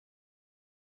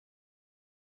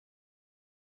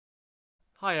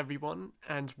Hi everyone,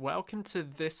 and welcome to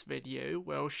this video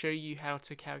where I'll show you how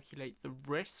to calculate the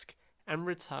risk and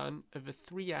return of a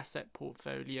 3-asset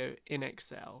portfolio in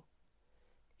Excel.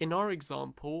 In our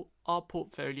example, our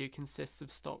portfolio consists of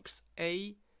stocks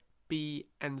A, B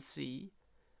and C,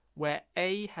 where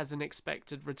A has an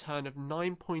expected return of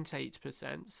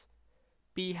 9.8%,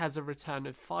 B has a return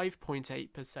of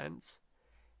 5.8%,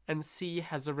 and C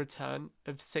has a return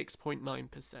of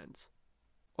 6.9%.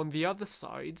 On the other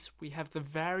side, we have the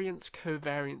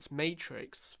variance-covariance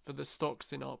matrix for the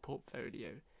stocks in our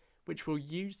portfolio, which we'll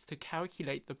use to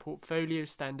calculate the portfolio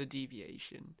standard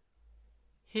deviation.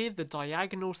 Here, the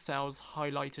diagonal cells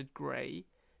highlighted grey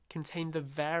contain the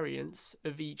variance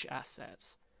of each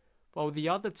asset, while the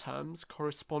other terms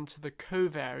correspond to the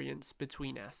covariance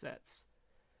between assets.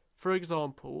 For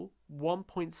example,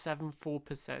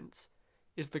 1.74%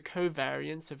 is the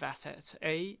covariance of asset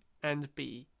A and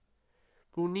B.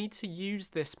 We'll need to use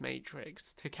this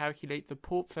matrix to calculate the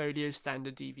portfolio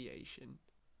standard deviation.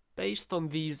 Based on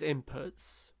these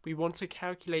inputs, we want to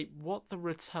calculate what the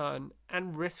return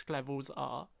and risk levels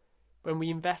are when we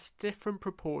invest different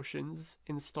proportions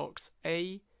in stocks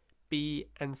A, B,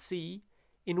 and C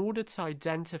in order to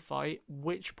identify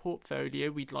which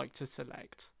portfolio we'd like to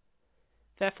select.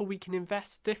 Therefore, we can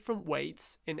invest different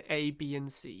weights in A, B, and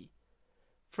C.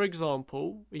 For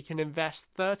example, we can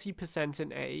invest 30%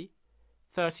 in A,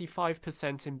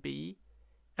 35% in B,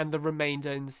 and the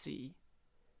remainder in C.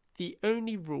 The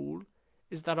only rule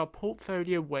is that our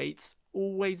portfolio weights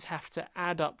always have to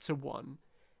add up to 1,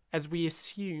 as we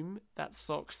assume that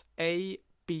stocks A,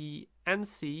 B, and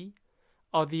C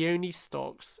are the only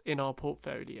stocks in our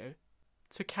portfolio.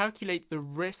 To calculate the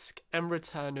risk and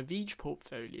return of each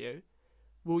portfolio,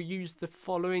 we'll use the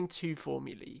following two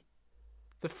formulae.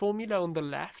 The formula on the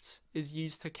left is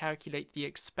used to calculate the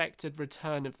expected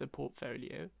return of the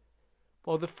portfolio,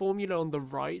 while the formula on the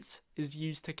right is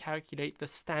used to calculate the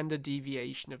standard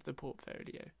deviation of the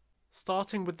portfolio.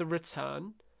 Starting with the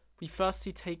return, we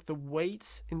firstly take the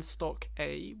weight in stock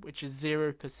A, which is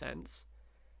 0%,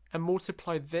 and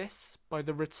multiply this by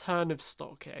the return of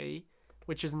stock A,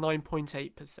 which is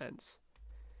 9.8%.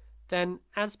 Then,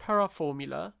 as per our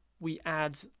formula, we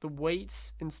add the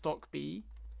weight in stock B,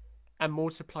 and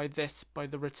multiply this by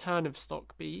the return of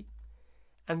stock B,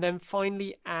 and then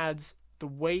finally add the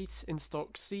weight in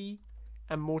stock C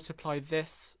and multiply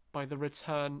this by the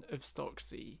return of stock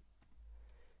C.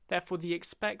 Therefore, the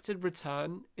expected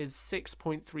return is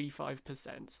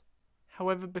 6.35%.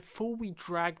 However, before we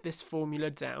drag this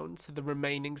formula down to the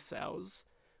remaining cells,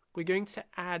 we're going to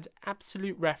add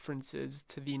absolute references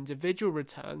to the individual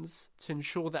returns to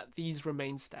ensure that these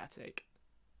remain static.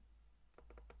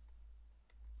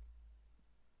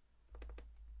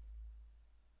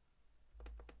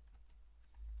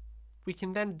 We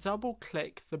can then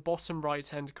double-click the bottom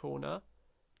right-hand corner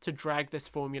to drag this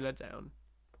formula down.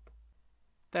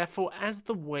 Therefore, as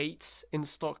the weight in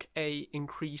stock A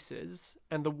increases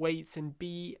and the weights in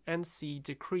B and C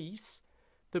decrease,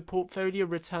 the portfolio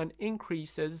return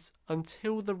increases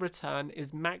until the return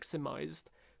is maximized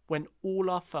when all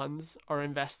our funds are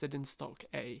invested in stock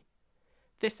A.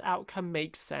 This outcome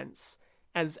makes sense,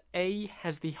 as A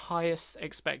has the highest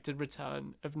expected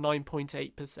return of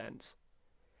 9.8%.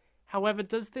 However,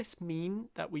 does this mean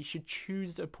that we should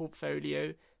choose a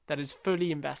portfolio that is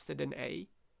fully invested in A?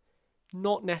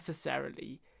 Not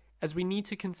necessarily, as we need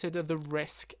to consider the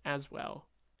risk as well.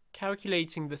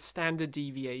 Calculating the standard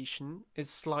deviation is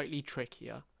slightly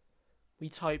trickier. We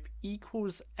type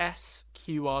equals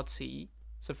SQRT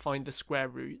to find the square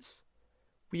roots.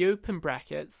 We open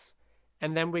brackets,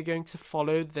 and then we're going to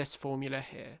follow this formula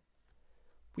here.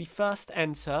 We first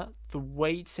enter the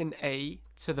weight in A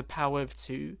to the power of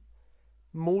 2,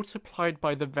 multiplied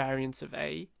by the variance of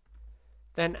A,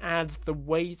 then add the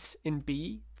weight in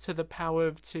B to the power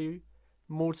of 2,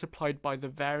 multiplied by the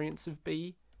variance of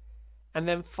B, and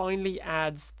then finally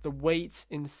add the weight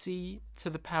in C to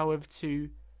the power of 2,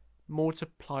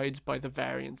 multiplied by the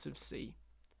variance of C.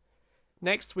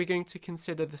 Next, we're going to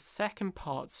consider the second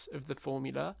part of the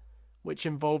formula, which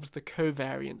involves the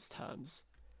covariance terms.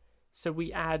 So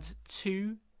we add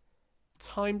 2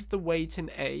 times the weight in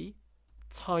A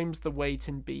times the weight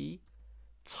in B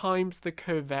times the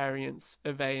covariance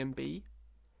of A and B,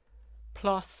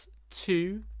 plus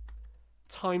 2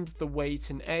 times the weight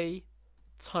in A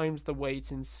times the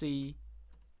weight in C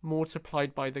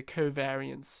multiplied by the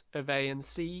covariance of A and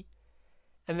C,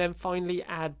 and then finally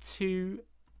add 2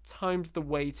 times the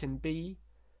weight in B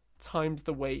times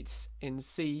the weight in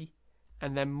C,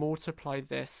 and then multiply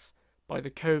this by the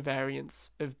covariance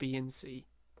of B and C.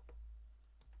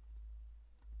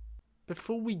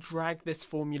 Before we drag this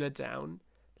formula down,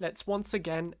 Let's once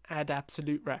again add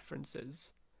absolute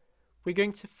references. We're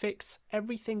going to fix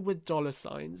everything with dollar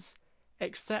signs,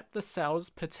 except the cells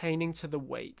pertaining to the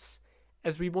weights,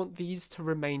 as we want these to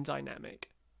remain dynamic.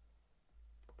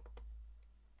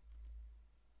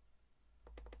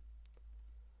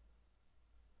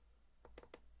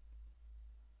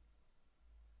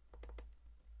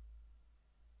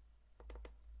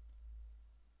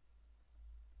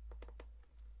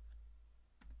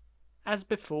 As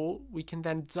before, we can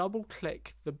then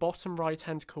double-click the bottom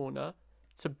right-hand corner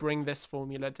to bring this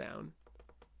formula down.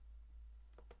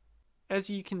 As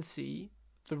you can see,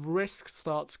 the risk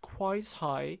starts quite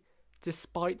high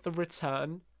despite the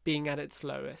return being at its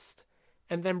lowest,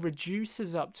 and then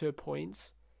reduces up to a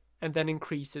point and then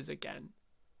increases again.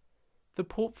 The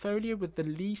portfolio with the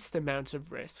least amount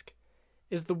of risk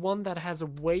is the one that has a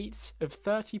weight of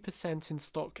 30% in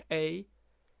stock A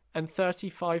and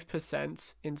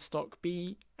 35% in stock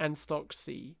B and stock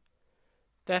C.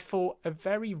 Therefore, a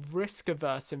very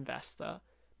risk-averse investor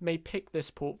may pick this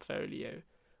portfolio,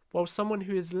 while someone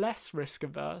who is less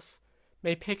risk-averse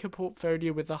may pick a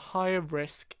portfolio with a higher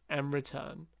risk and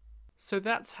return. So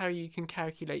that's how you can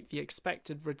calculate the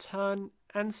expected return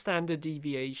and standard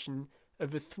deviation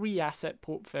of a 3-asset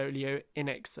portfolio in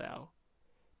Excel.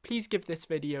 Please give this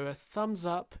video a thumbs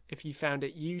up if you found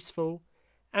it useful,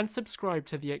 and subscribe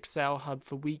to the Excel Hub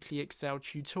for weekly Excel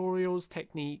tutorials,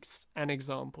 techniques, and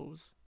examples.